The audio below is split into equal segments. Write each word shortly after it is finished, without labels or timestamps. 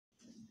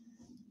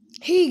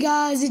Hey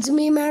guys, it's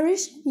me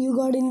Marish. You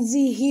got in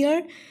Z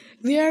here.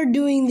 We are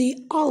doing the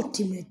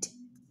ultimate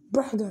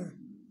brother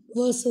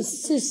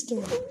versus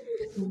sister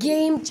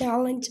game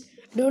challenge.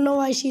 Don't know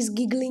why she's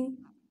giggling.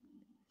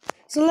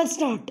 So let's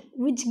start.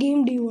 Which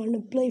game do you want to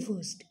play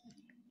first?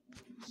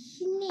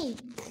 Snake.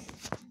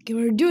 Okay,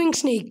 we're doing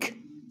snake.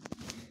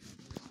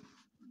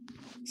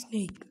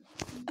 Snake.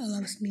 I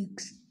love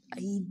snakes. I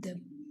eat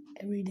them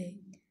every day.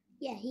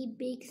 Yeah, he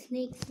bakes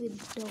snakes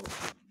with dough.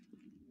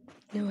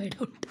 No, I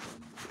don't.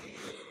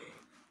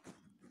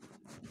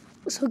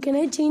 So can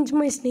I change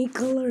my snake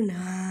color?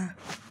 Nah.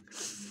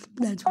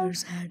 That's very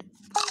sad.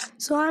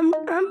 So I'm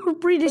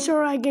pretty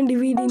sure I can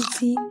defeat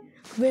Incy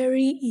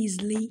very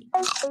easily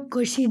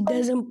because she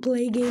doesn't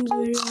play games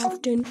very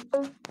often.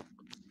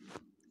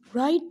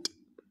 Right?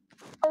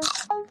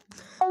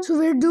 So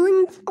we're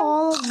doing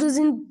all of this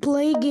in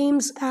Play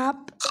Games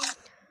app.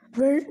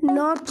 We're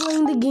not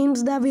playing the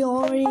games that we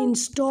already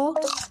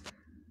installed.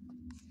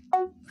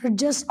 We're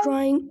just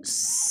trying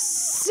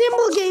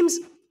simple games.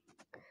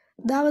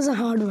 That was a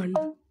hard one.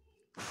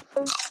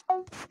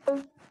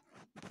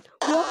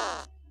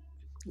 What?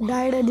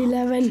 Died at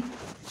 11.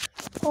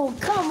 Oh,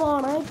 come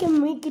on. I can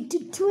make it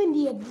to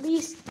 20 at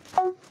least.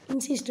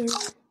 Insister.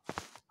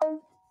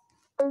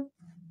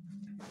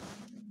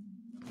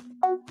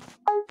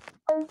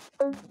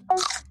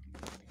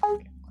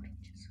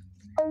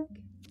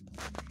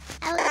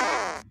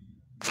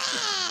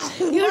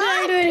 You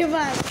died very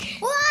fast.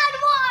 One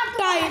more!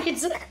 Died.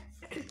 It's...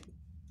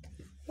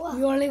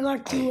 You only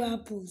got 2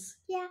 apples.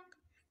 Yeah.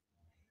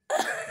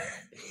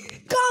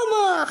 Come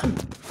on!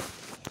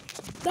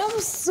 That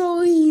was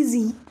so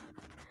easy.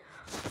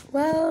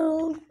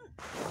 Well,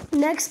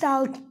 next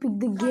I'll pick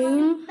the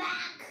game.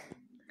 Back!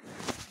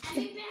 I'll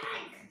be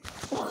back!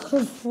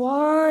 Oh,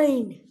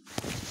 fine.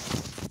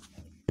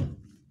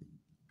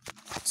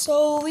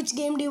 So, which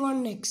game do you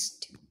want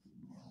next?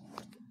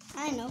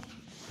 I know.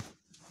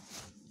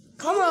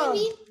 Come on.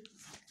 Maybe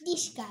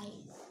this guy.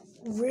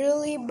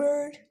 Really,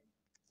 bird?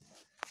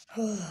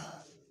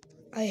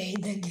 I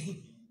hate that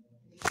game.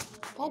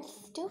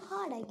 That's too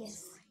hard, I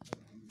guess.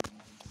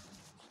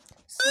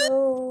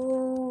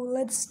 So,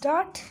 let's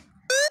start,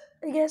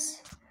 I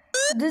guess.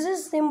 This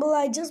is simple.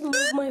 I just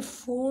move my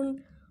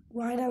phone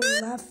right and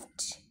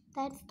left.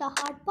 That's the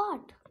hard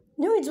part.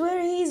 No, it's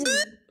very easy.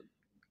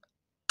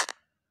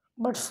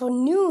 But for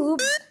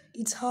noobs,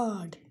 it's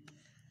hard.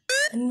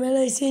 And when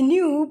I say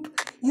noob,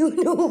 you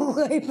know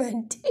who I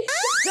meant.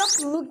 Stop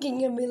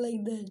looking at me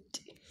like that.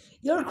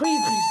 You're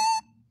creepy.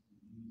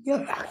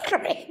 You're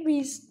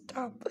creepy.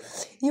 Stop.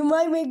 You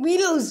might make me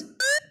lose.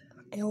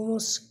 I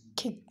almost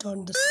kicked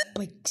on the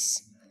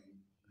spikes.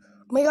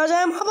 Oh my gosh,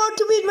 I'm about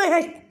to beat my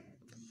head.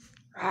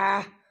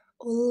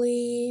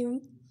 Only...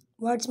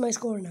 What's my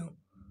score now?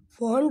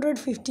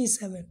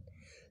 457.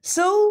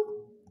 So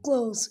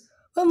close.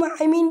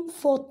 I mean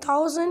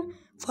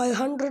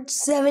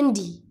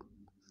 4,570.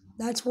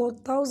 That's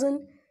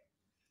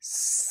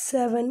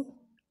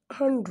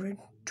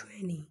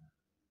 4,720.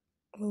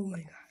 Oh my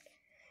god.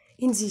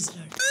 In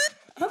Sister.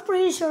 I'm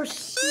pretty sure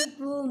she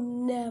will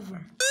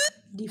never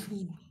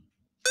defeat me.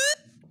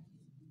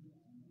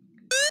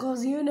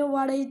 Because you know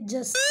what I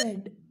just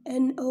said.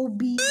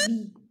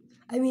 N-O-B-B.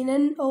 I mean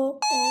N-O-O-B.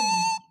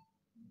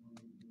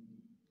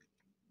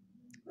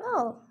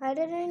 Oh, I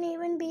didn't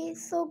even be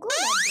so good at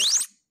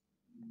this.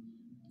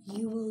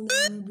 You will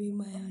never be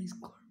my high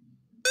score.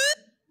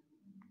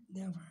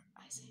 Never,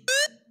 I say.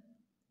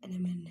 And I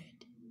meant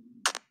it.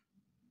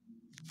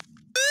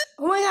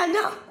 Oh my god,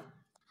 no!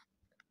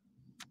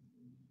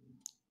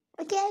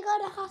 Okay, I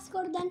got a higher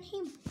score than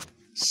him.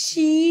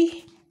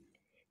 She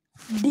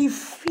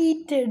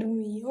defeated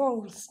me.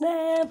 Oh,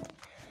 snap.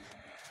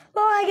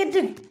 Well, I get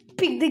to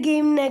pick the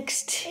game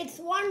next. It's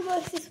 1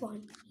 versus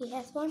 1. He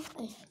has 1.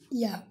 I have.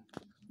 Yeah,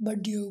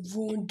 but you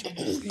won't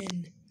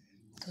win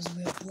because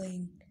we're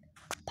playing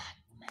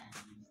Pac-Man.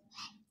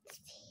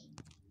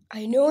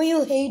 I know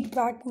you hate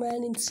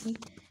Pac-Man and C.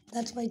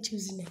 That's why I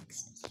choose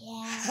next.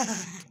 Yeah.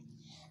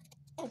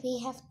 We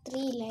have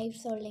 3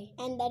 lives only.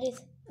 And that is...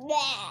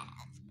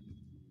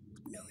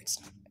 No, it's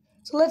not.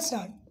 So let's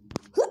start.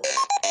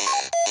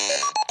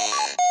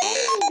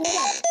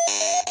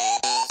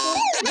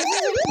 This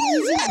is an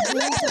easy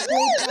game to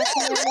play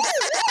Pac-Man.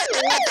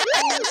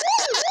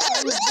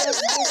 I'm just this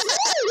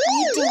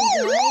eating guy who are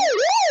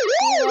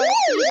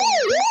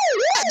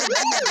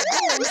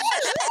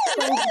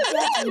trying to catch me,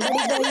 but if I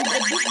eat the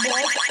big ball, I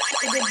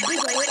get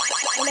bigger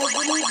and I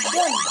can eat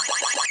them.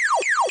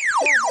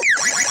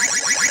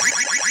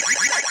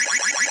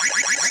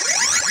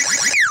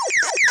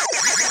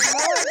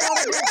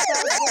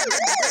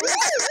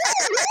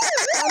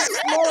 I'm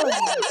smaller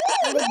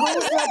and the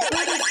goals are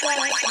pretty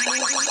fast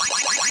moving.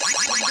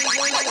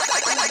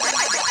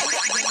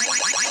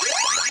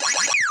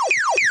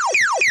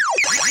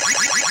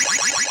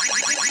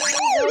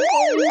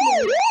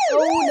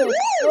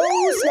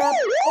 Oh snap!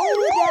 Oh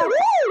snap!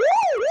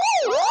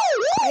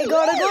 I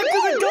gotta go to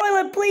the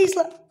toilet, please.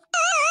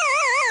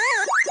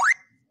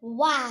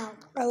 Wow.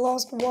 I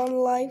lost 1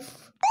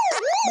 life,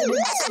 but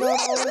it's not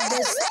all.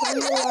 There's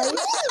 3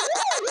 lives.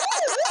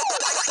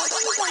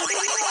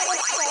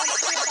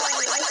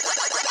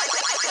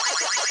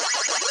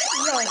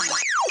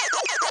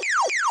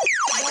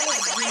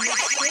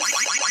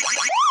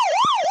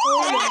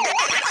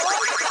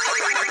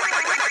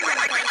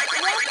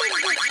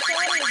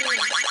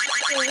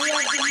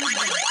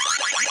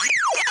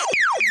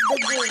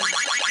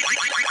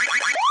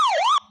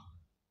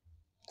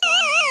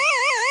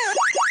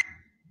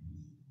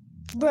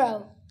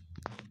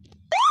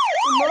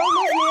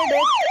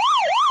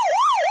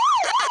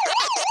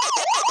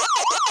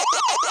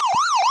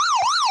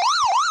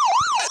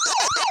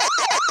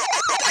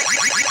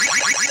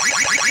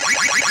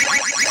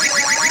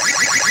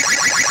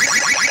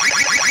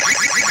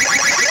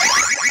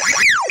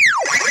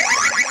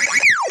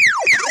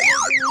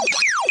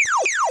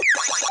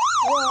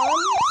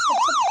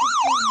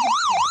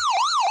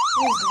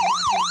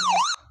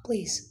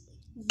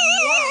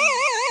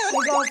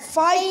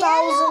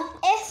 yellow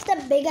is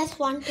the biggest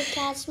one to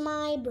catch,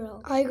 my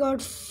bro. I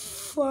got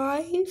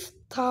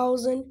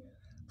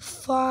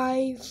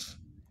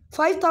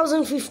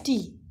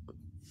 5,050.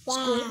 Wow.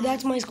 Score.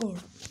 That's my score.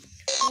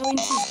 Now in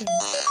sister.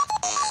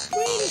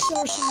 Pretty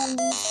sure she will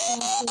lose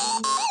faster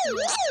than me.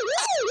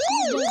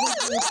 She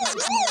doesn't play fast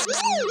enough.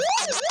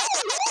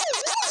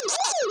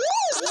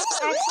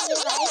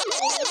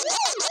 He's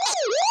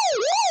actually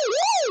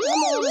right.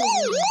 I'm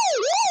always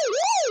right.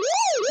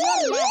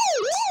 You're left.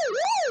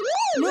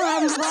 No,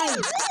 I'm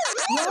right.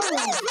 You're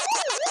right.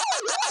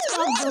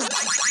 Stop joking. Come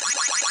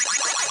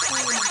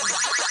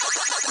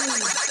on,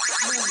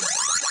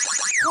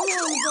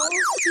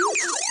 girls. You can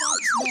catch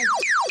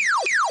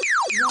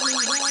that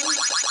running guy. Just keep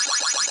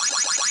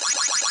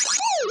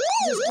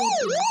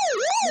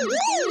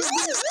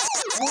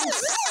it.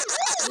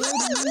 But the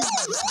thing is this. This will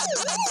move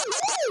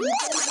sometimes. You can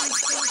be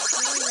so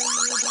slow when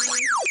you're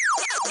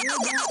going. Go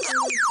back to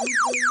the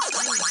people.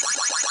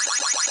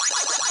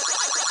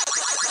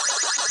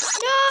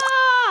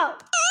 No!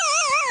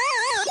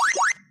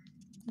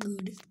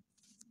 Good.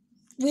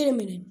 Wait a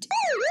minute.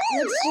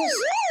 Let's just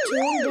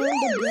turn down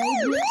the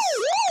brightness.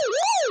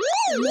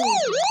 No.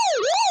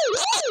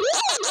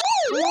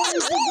 Where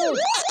is it go?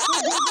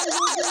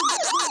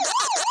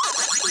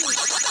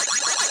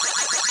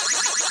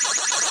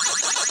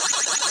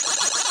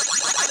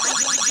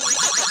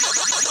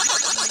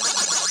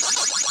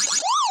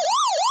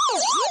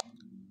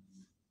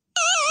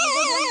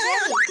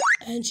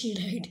 And she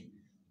died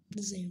at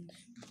the same time.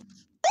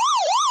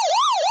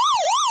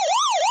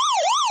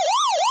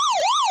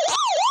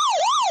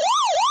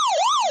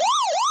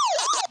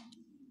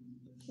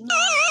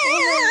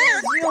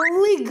 You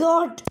only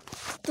got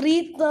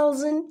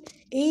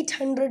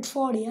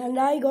 3,840 and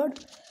I got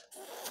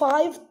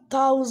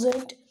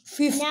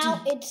 5,050.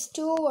 Now it's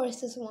 2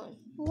 versus 1.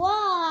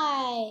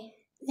 Why?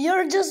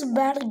 You're just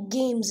bad at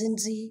games,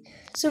 Incy.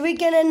 So we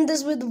can end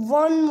this with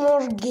one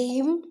more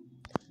game.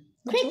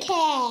 Cricket!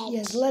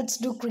 Yes, let's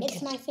do cricket.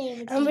 It's my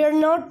favorite. And we're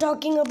not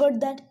talking about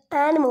that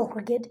animal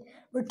cricket.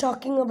 We're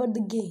talking about the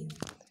game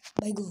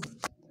by Google.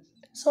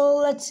 So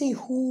let's see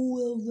who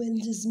will win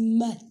this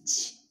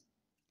match.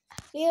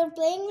 We are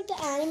playing with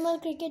the animal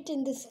cricket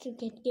in this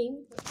cricket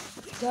game.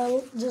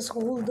 Now just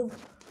hold the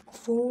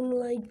phone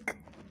like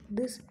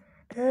this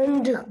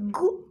and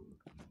go.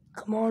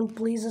 Come on,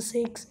 please, a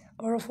 6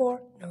 or a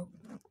 4. No,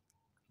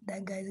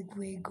 that guy's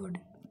way good.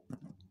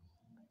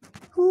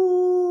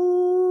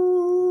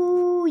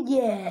 Ooh,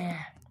 yeah.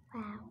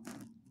 Wow.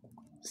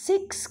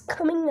 6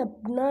 coming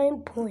up,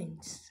 9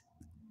 points.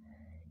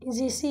 As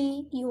you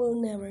see, you will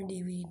never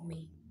defeat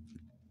me.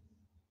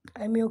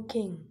 I'm your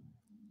king.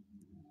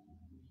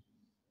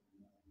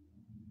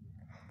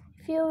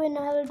 If you win,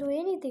 I will do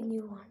anything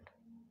you want.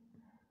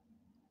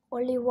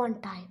 Only one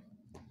time.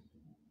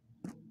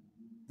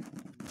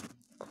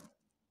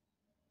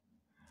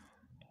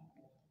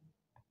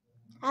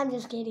 I'm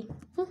just kidding.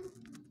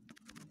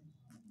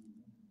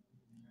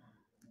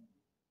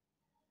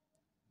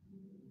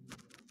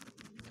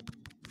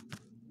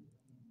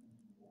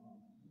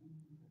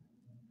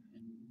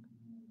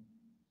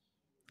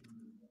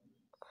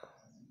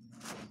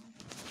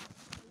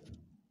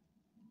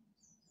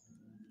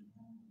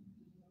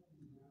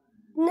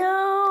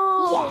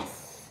 No!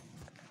 Yes!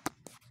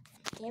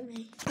 Damn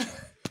it.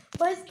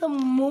 What's the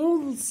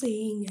mole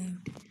saying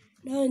out?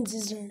 No,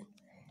 sister.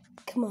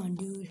 Come on,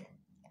 dude.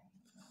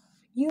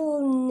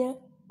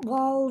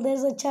 Well,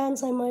 there's a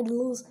chance I might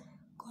lose.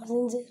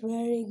 Cousins is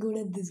very good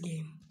at this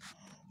game.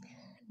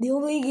 The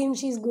only game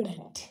she's good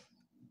at.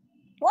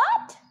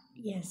 What?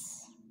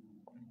 Yes.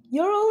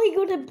 You're only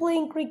good at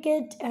playing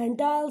cricket and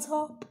tiles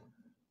hop.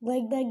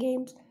 Like that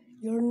games.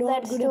 You're not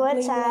Let's good do at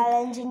a playing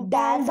challenge in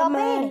Dan tiles the hopping.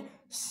 Man,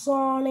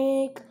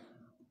 Sonic,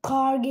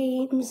 car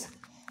games.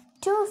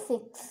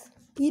 2-6.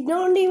 You're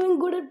not even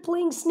good at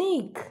playing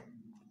Snake.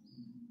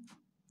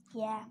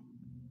 Yeah.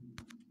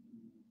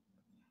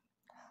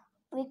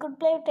 We could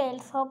play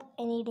Tails Hop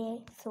any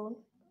day soon.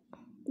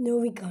 No,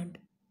 we can't.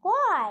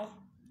 Why?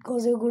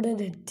 Because you're good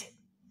at it.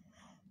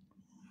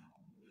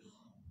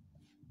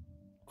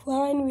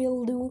 Fine,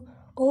 we'll do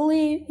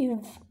only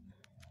if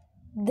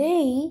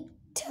they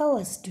tell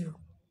us to.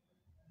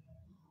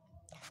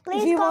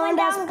 Please if you comment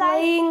want us down, guys.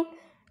 playing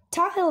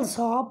Tiles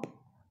Hop,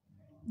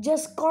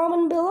 just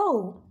comment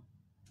below.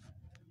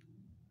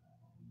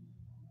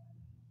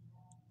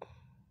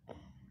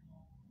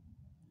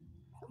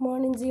 Come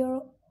on in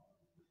 0.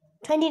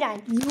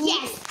 29. You-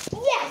 Yes!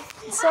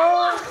 Yes! So-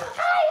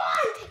 I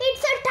won!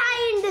 It's a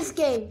tie in this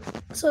game.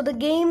 So the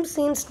game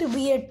seems to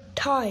be a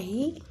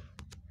tie.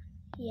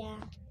 Yeah.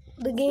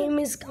 The game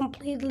is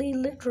completely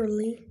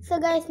literally. So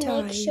guys,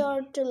 Tie. make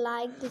sure to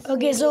like this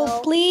Okay, video.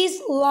 so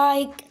please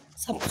like,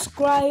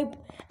 subscribe,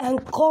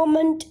 and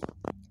comment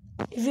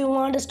if you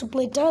want us to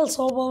play Tiles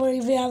Hop, or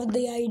if you have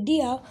the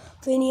idea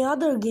of any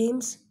other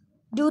games.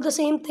 Do the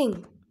same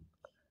thing.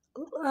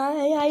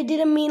 I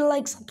didn't mean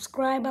like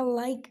subscribe and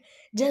like.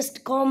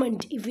 Just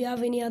comment if you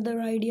have any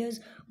other ideas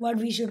what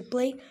we should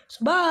play.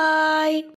 So bye.